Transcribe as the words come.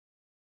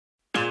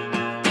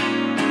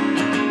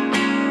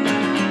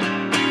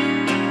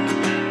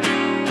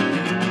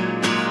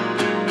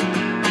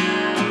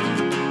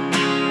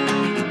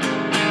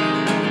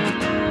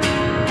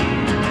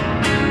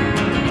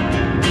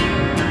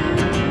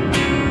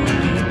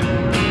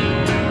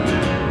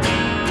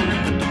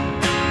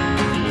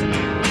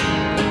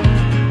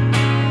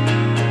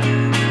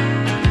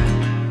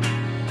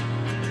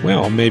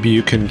maybe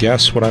you can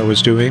guess what I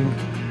was doing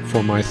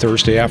for my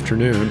Thursday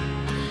afternoon.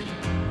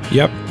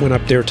 Yep, went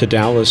up there to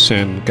Dallas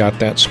and got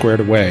that squared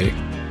away.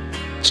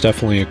 It's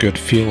definitely a good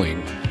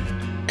feeling.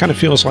 Kind of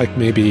feels like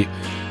maybe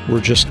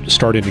we're just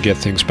starting to get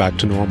things back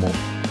to normal.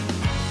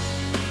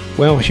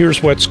 Well,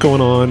 here's what's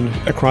going on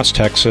across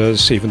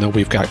Texas. Even though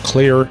we've got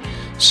clear,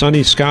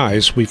 sunny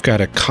skies, we've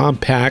got a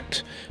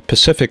compact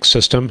Pacific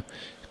system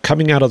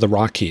coming out of the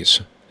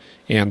Rockies.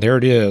 And there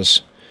it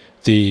is,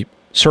 the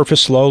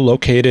surface low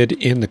located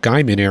in the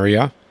Guyman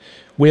area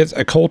with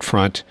a cold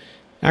front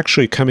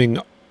actually coming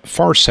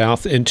far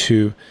south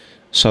into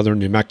southern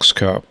New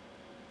Mexico.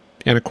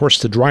 And of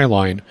course the dry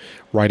line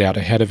right out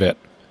ahead of it.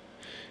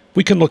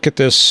 We can look at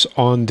this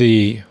on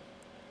the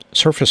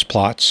surface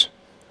plots.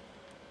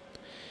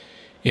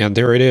 And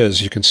there it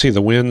is. You can see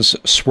the winds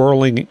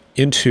swirling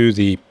into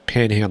the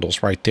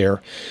Panhandles right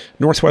there.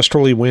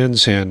 Northwesterly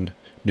winds in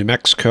New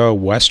Mexico,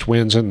 west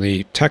winds in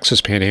the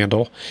Texas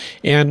Panhandle,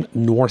 and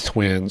north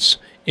winds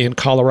in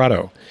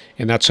Colorado.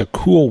 And that's a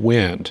cool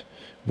wind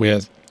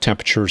with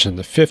temperatures in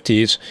the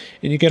 50s.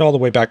 And you get all the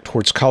way back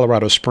towards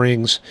Colorado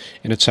Springs,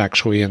 and it's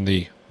actually in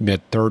the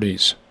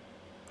mid-30s.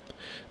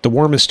 The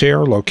warmest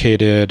air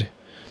located,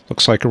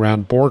 looks like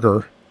around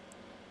Borger,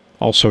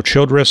 also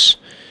Childress,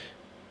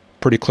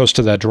 pretty close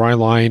to that dry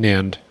line,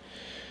 and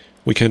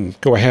we can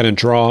go ahead and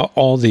draw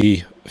all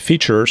the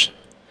features.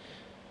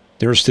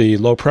 There's the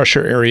low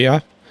pressure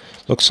area.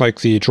 Looks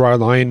like the dry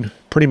line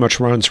pretty much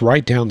runs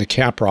right down the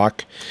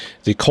caprock.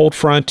 The cold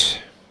front,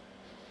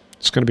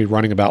 it's going to be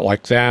running about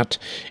like that.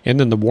 And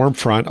then the warm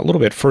front, a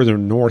little bit further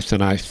north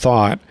than I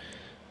thought.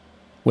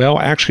 Well,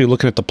 actually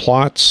looking at the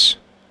plots,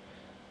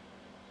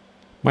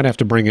 might have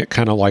to bring it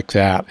kind of like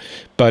that.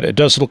 But it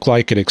does look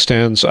like it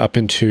extends up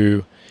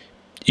into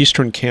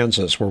eastern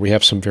Kansas, where we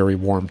have some very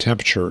warm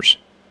temperatures.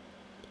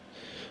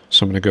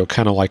 So I'm going to go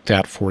kind of like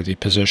that for the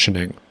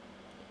positioning.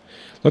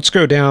 Let's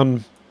go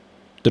down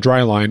the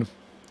dry line,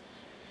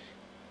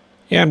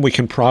 and we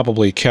can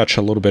probably catch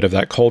a little bit of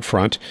that cold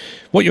front.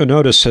 What you'll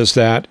notice is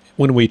that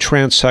when we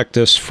transect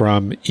this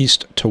from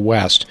east to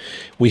west,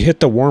 we hit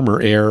the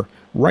warmer air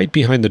right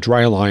behind the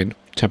dry line.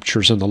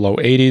 Temperatures in the low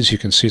 80s. You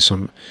can see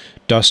some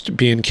dust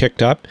being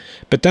kicked up,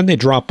 but then they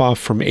drop off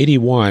from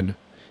 81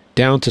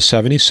 down to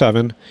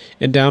 77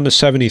 and down to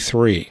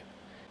 73.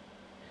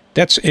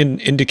 That's an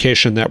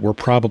indication that we're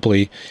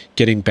probably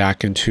getting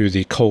back into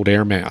the cold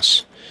air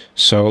mass.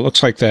 So it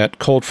looks like that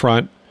cold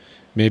front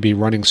may be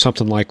running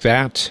something like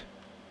that.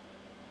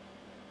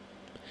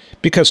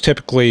 Because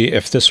typically,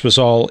 if this was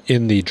all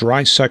in the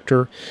dry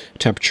sector,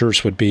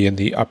 temperatures would be in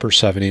the upper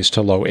 70s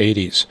to low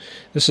 80s.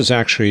 This is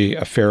actually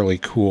a fairly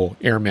cool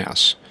air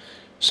mass.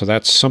 So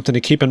that's something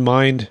to keep in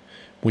mind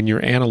when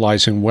you're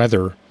analyzing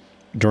weather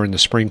during the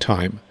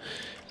springtime.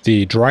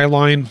 The dry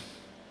line,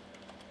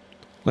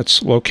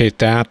 let's locate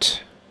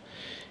that.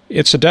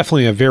 It's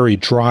definitely a very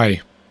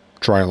dry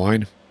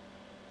line.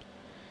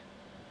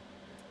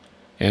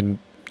 And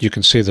you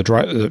can see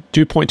the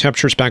dew point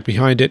temperatures back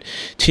behind it,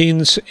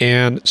 teens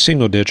and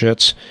single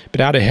digits,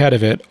 but out ahead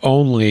of it,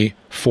 only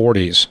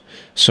 40s.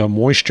 So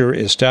moisture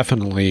is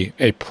definitely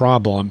a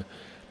problem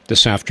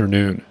this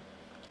afternoon.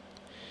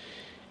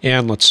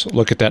 And let's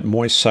look at that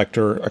moist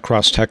sector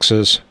across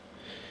Texas.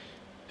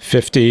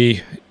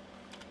 50,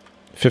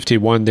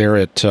 51 there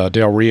at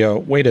Del Rio,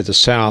 way to the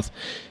south.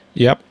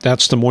 Yep,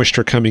 that's the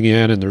moisture coming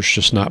in, and there's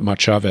just not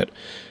much of it.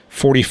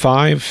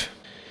 45,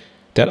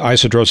 that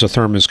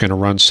isodrosotherm is going to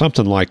run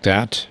something like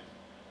that.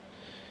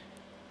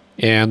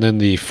 And then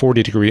the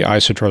 40-degree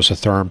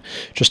isodrosotherm,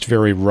 just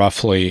very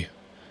roughly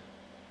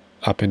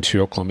up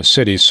into Oklahoma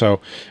City.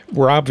 So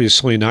we're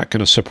obviously not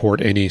going to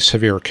support any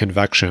severe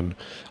convection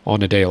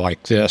on a day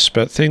like this,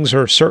 but things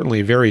are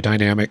certainly very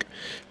dynamic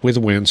with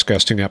winds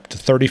gusting up to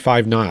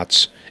 35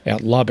 knots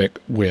at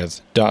Lubbock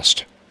with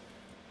dust.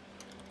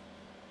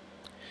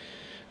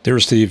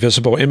 There's the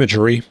visible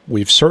imagery.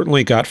 We've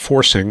certainly got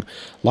forcing,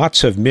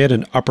 lots of mid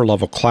and upper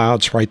level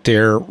clouds right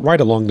there,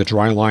 right along the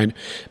dry line,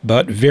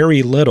 but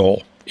very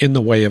little in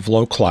the way of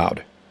low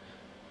cloud.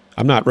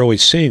 I'm not really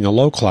seeing a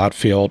low cloud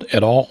field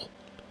at all.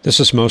 This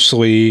is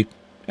mostly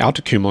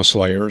altocumulus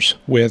layers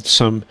with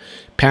some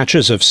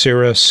patches of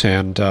cirrus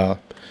and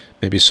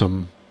maybe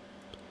some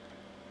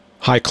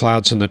high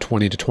clouds in the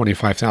 20 to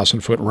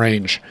 25,000 foot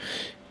range.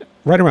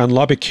 Right around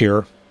Lubbock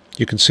here,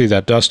 you can see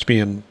that dust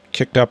being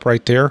kicked up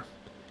right there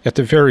at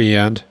the very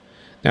end.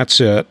 That's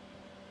it.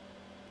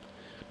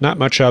 Not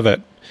much of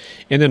it.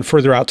 And then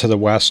further out to the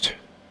west,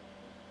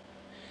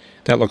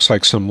 that looks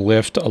like some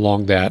lift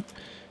along that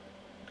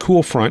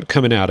cool front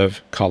coming out of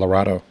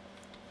Colorado.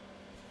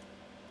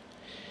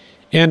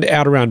 And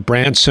out around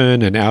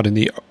Branson and out in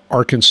the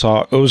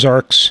Arkansas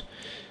Ozarks,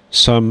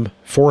 some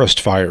forest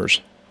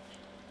fires.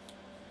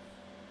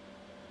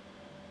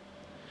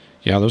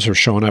 Yeah, those are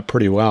showing up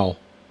pretty well.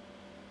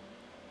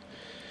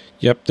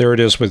 Yep, there it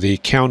is with the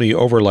county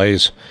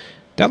overlays.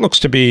 That looks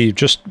to be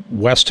just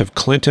west of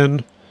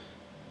Clinton,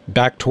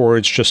 back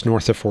towards just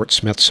north of Fort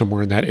Smith,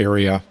 somewhere in that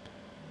area.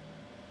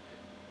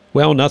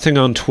 Well, nothing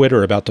on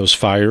Twitter about those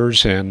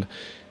fires, and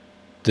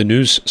The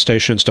news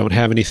stations don't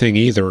have anything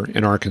either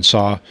in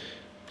Arkansas,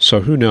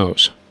 so who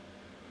knows?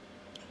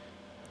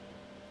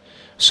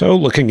 So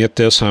looking at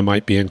this, I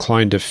might be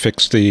inclined to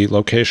fix the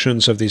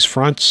locations of these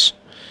fronts.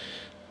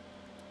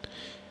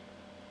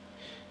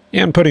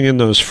 And putting in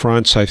those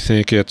fronts, I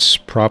think it's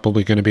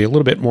probably going to be a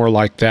little bit more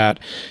like that.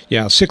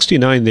 Yeah,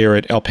 69 there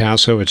at El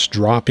Paso. It's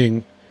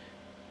dropping,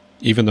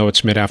 even though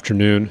it's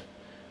mid-afternoon.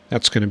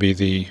 That's going to be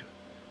the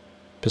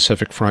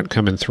Pacific front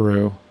coming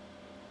through.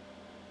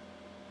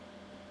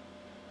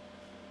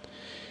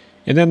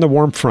 And then the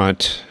warm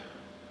front.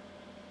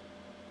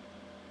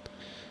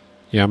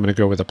 Yeah, I'm going to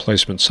go with a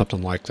placement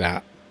something like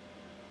that.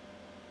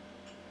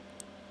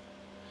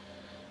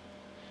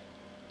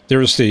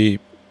 There's the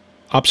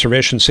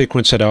observation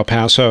sequence at El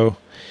Paso,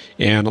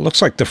 and it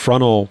looks like the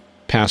frontal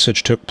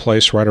passage took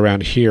place right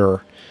around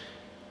here.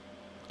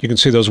 You can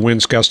see those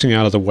winds gusting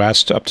out of the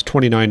west up to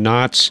 29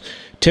 knots.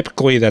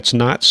 Typically, that's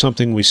not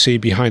something we see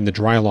behind the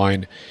dry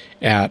line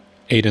at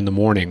 8 in the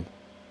morning.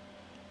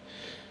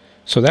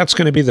 So that's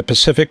going to be the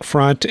Pacific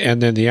front,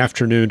 and then the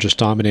afternoon just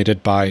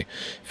dominated by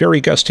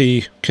very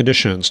gusty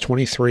conditions,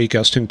 23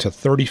 gusting to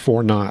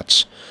 34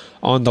 knots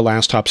on the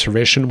last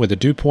observation with a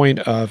dew point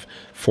of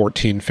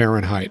 14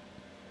 Fahrenheit.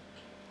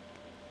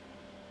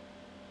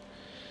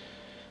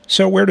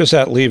 So where does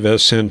that leave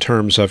us in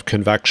terms of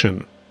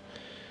convection?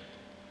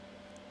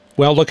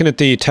 Well, looking at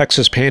the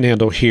Texas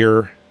Panhandle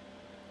here,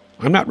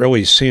 I'm not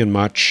really seeing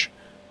much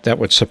that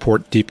would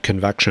support deep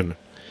convection.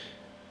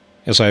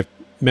 As I've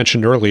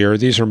mentioned earlier,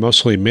 these are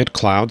mostly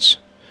mid-clouds,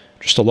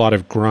 just a lot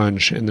of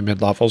grunge in the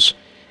mid-levels,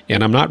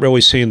 and I'm not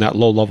really seeing that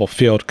low-level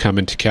field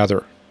coming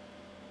together.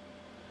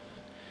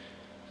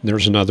 And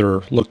there's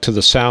another look to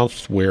the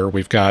south where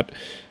we've got a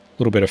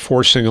little bit of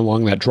forcing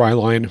along that dry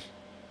line.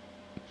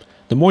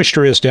 The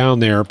moisture is down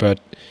there, but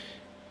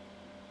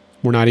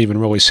we're not even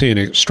really seeing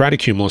a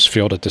stratocumulus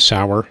field at this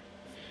hour.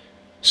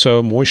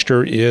 So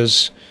moisture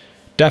is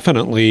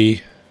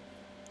definitely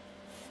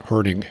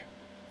hurting.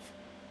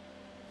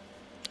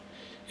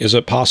 Is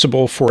it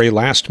possible for a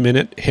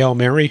last-minute Hail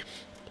Mary?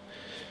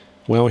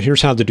 Well,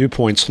 here's how the dew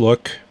points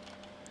look.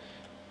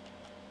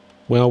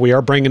 Well, we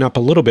are bringing up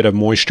a little bit of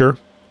moisture.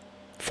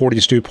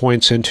 40s dew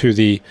points into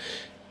the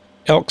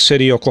Elk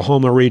City,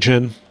 Oklahoma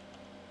region.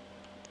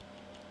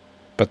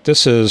 But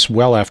this is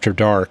well after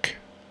dark.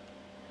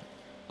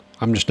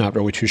 I'm just not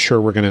really too sure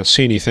we're going to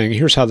see anything.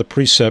 Here's how the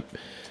precip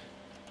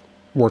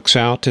works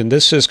out, and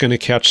this is going to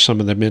catch some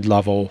of the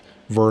mid-level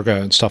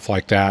virga and stuff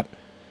like that.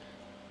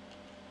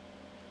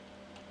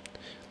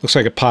 Looks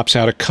like it pops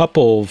out a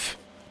couple of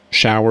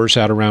showers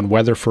out around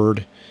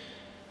Weatherford,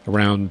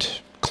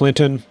 around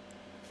Clinton,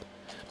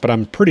 but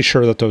I'm pretty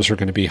sure that those are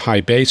going to be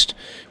high-based.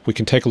 We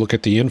can take a look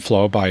at the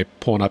inflow by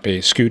pulling up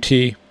a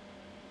skew-t.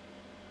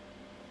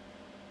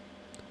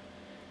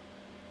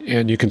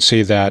 And you can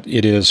see that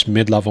it is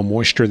mid-level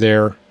moisture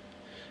there,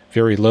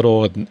 very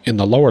little in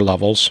the lower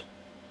levels.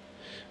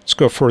 Let's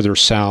go further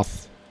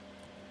south,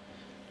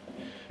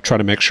 try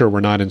to make sure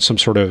we're not in some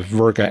sort of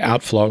virga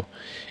outflow.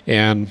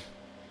 And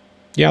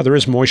yeah, there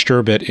is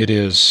moisture, but it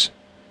is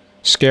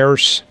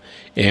scarce,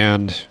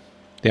 and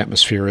the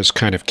atmosphere is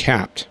kind of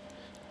capped.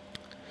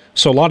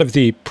 So a lot of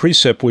the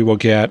precip we will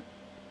get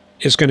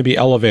is going to be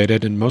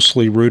elevated and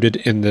mostly rooted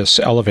in this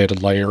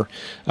elevated layer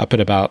up at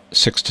about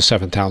 6,000 to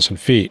 7,000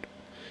 feet.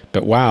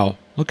 But wow,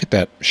 look at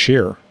that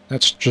shear.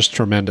 That's just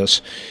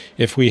tremendous.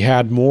 If we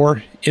had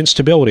more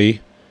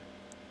instability,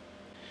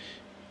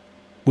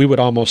 we would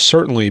almost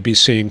certainly be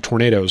seeing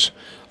tornadoes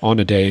on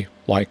a day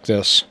like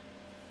this.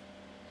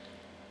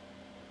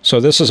 So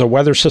this is a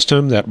weather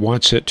system that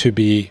wants it to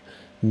be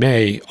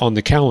May on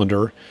the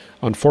calendar.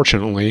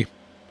 Unfortunately,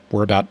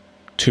 we're about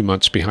 2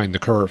 months behind the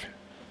curve.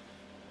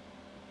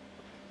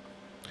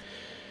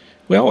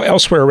 Well,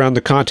 elsewhere around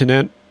the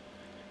continent,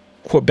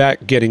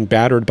 Quebec getting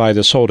battered by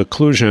this old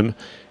occlusion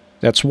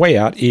that's way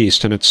out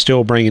east, and it's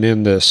still bringing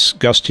in this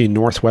gusty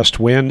northwest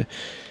wind,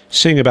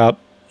 seeing about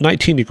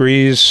 19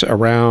 degrees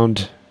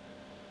around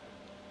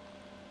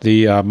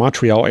the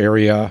Montreal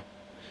area,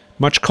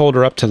 much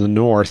colder up to the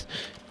north.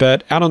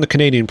 But out on the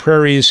Canadian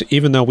prairies,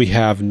 even though we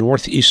have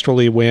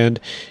northeasterly wind,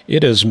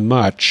 it is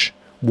much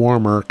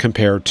warmer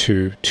compared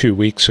to 2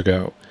 weeks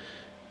ago.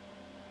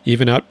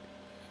 Even up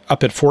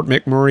at Fort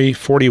McMurray,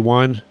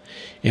 41,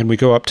 and we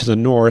go up to the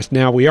north.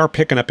 Now, we are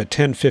picking up a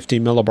 1050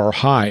 millibar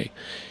high,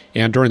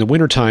 and during the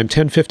wintertime,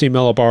 1050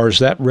 millibars,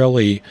 that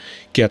really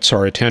gets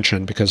our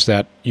attention because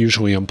that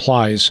usually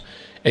implies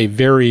a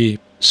very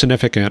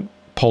significant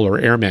polar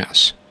air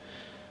mass.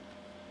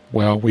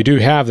 Well, we do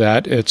have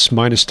that. It's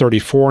minus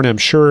 34, and I'm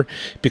sure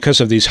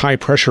because of these high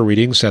pressure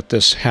readings that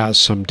this has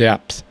some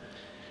depth.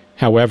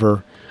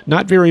 However,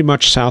 not very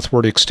much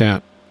southward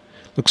extent.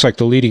 Looks like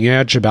the leading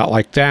edge about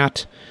like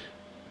that.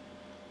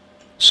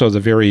 So the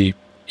very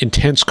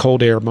intense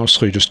cold air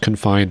mostly just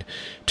confined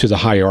to the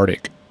high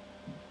Arctic.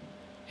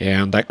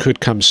 And that could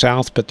come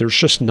south, but there's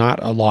just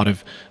not a lot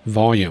of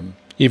volume.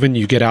 Even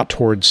you get out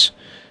towards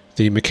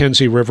the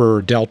Mackenzie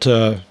River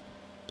Delta,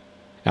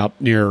 out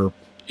near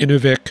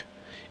Inuvik,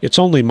 it's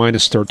only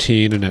minus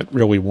 13, and it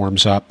really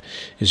warms up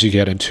as you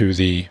get into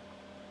the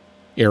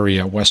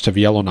area west of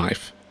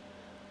Yellowknife.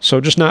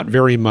 So just not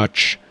very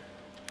much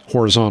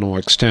horizontal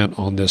extent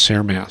on this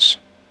air mass.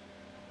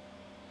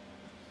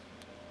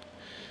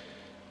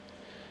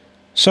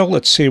 So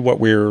let's see what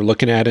we're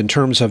looking at in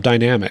terms of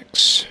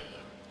dynamics.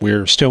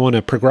 We're still in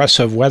a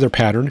progressive weather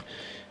pattern.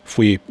 If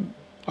we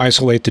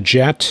isolate the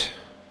jet,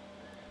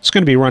 it's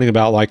going to be running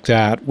about like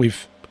that.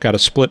 We've got a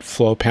split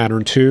flow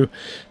pattern too.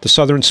 The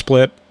southern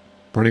split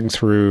running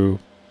through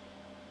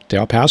the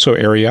El Paso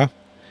area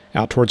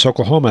out towards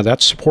Oklahoma.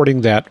 That's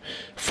supporting that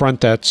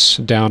front that's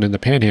down in the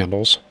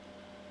Panhandles.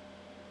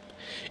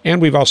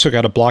 And we've also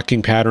got a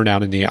blocking pattern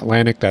out in the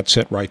Atlantic. That's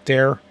it right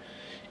there.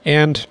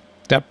 And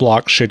that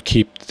block should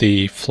keep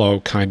the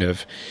flow kind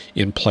of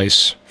in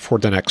place for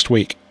the next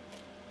week.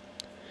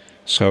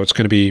 So it's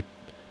going to be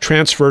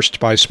transversed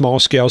by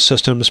small-scale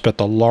systems, but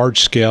the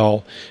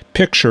large-scale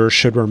picture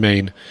should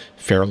remain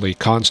fairly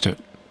constant.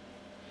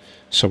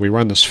 So we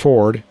run this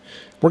forward.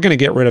 We're going to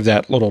get rid of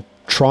that little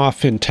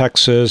trough in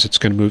Texas. It's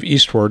going to move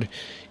eastward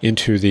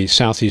into the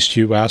southeast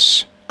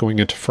U.S. going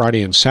into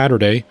Friday and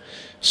Saturday.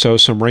 So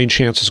some rain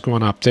chances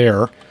going up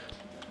there.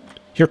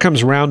 Here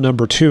comes round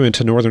number 2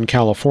 into Northern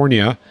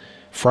California.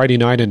 Friday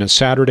night and a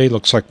Saturday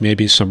looks like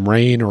maybe some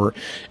rain or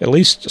at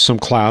least some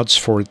clouds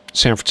for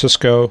San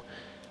Francisco,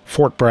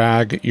 Fort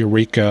Bragg,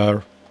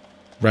 Eureka,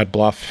 Red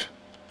Bluff.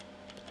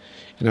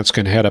 And that's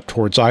going to head up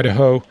towards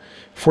Idaho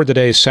for the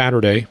day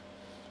Saturday.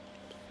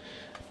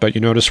 But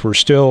you notice we're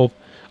still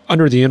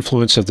under the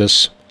influence of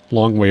this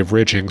long wave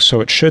ridging, so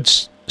it should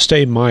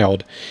stay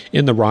mild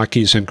in the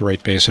Rockies and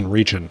Great Basin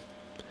region.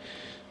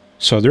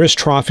 So there is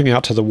troughing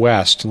out to the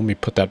west. Let me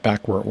put that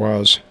back where it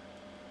was.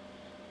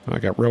 I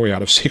got really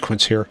out of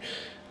sequence here.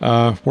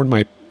 Where'd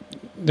my...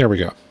 There we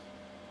go.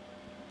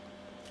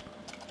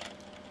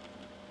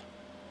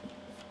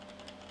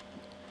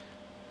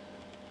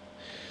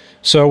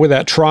 So with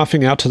that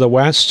troughing out to the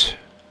west,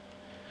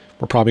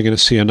 we're probably going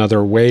to see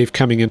another wave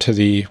coming into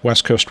the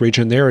West Coast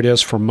region. There it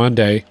is for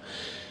Monday.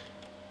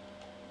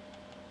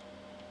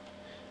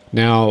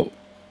 Now,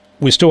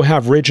 we still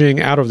have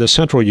ridging out of the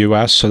central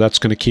U.S., so that's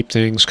going to keep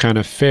things kind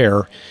of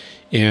fair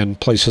in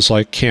places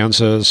like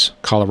Kansas,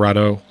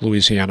 Colorado,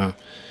 Louisiana.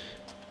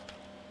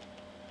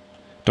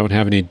 Don't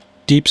have any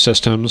deep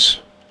systems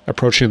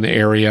approaching the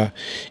area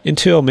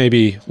until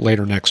maybe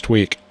later next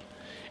week.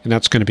 And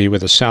that's going to be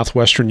with a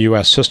southwestern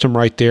U.S. system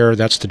right there.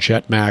 That's the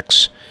Jet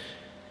Max.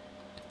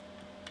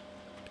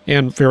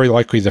 And very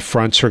likely the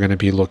fronts are going to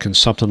be looking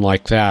something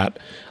like that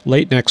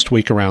late next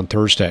week around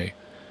Thursday.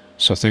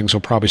 So things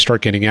will probably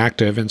start getting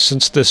active. And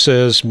since this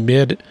is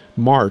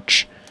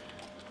mid-March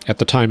at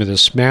the time of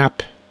this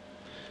map,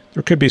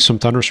 there could be some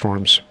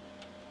thunderstorms.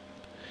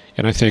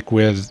 And I think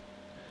with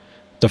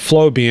the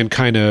flow being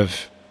kind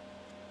of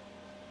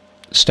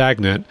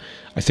stagnant,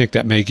 I think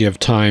that may give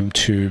time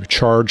to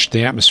charge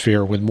the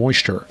atmosphere with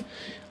moisture.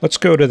 Let's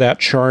go to that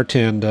chart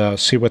and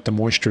see what the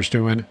moisture's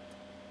doing.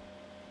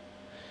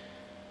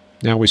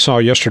 Now, we saw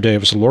yesterday it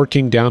was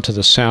lurking down to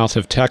the south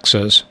of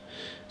Texas.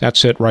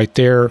 That's it right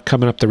there,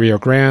 coming up the Rio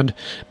Grande,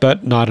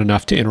 but not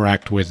enough to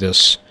interact with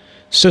this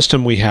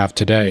system we have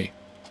today.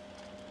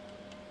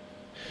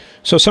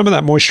 So some of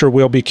that moisture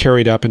will be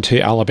carried up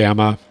into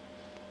Alabama,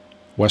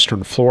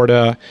 western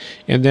Florida,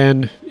 and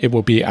then it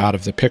will be out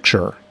of the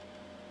picture.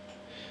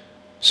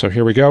 So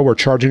here we go. We're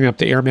charging up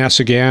the air mass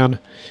again.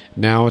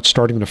 Now it's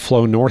starting to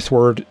flow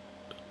northward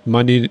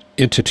Monday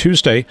into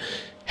Tuesday.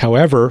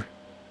 However,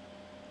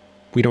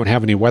 we don't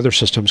have any weather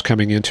systems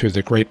coming into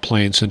the Great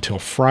Plains until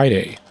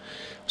Friday.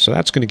 So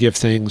that's going to give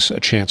things a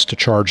chance to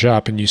charge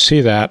up. And you see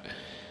that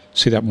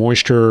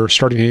moisture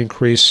starting to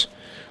increase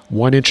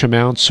 1-inch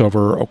amounts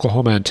over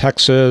Oklahoma and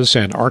Texas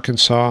and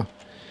Arkansas.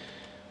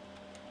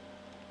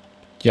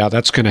 Yeah,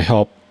 that's going to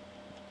help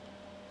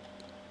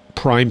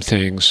prime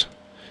things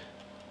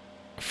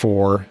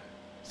for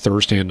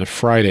Thursday into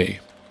Friday.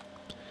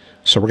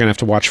 So we're going to have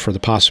to watch for the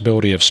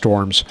possibility of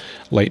storms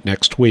late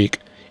next week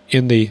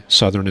in the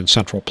southern and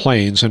central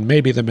plains and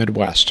maybe the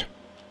Midwest.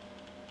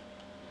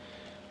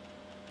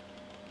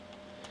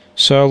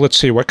 So let's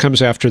see what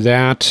comes after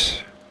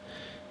that.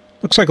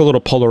 Looks like a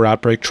little polar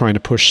outbreak trying to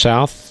push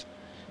south.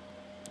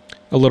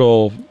 A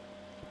little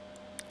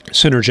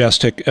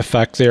synergistic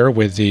effect there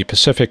with the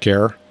Pacific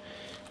air.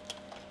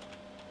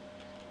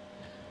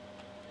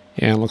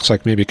 And looks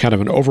like maybe kind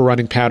of an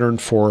overrunning pattern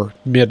for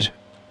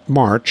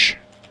mid-March.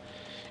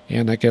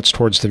 And that gets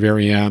towards the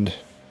very end.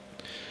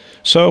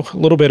 So a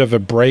little bit of a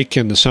break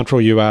in the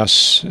central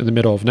U.S. in the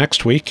middle of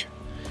next week.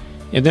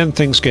 And then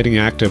things getting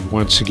active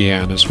once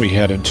again as we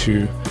head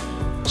into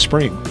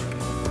spring.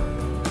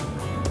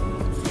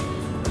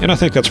 And I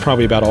think that's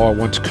probably about all I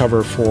want to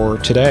cover for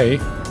today.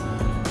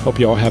 Hope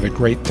you all have a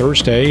great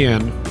Thursday,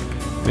 and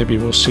maybe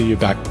we'll see you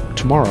back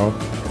tomorrow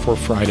for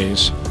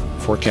Friday's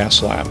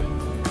Forecast Lab.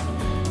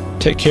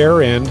 Take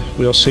care, and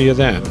we'll see you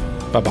then.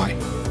 Bye-bye.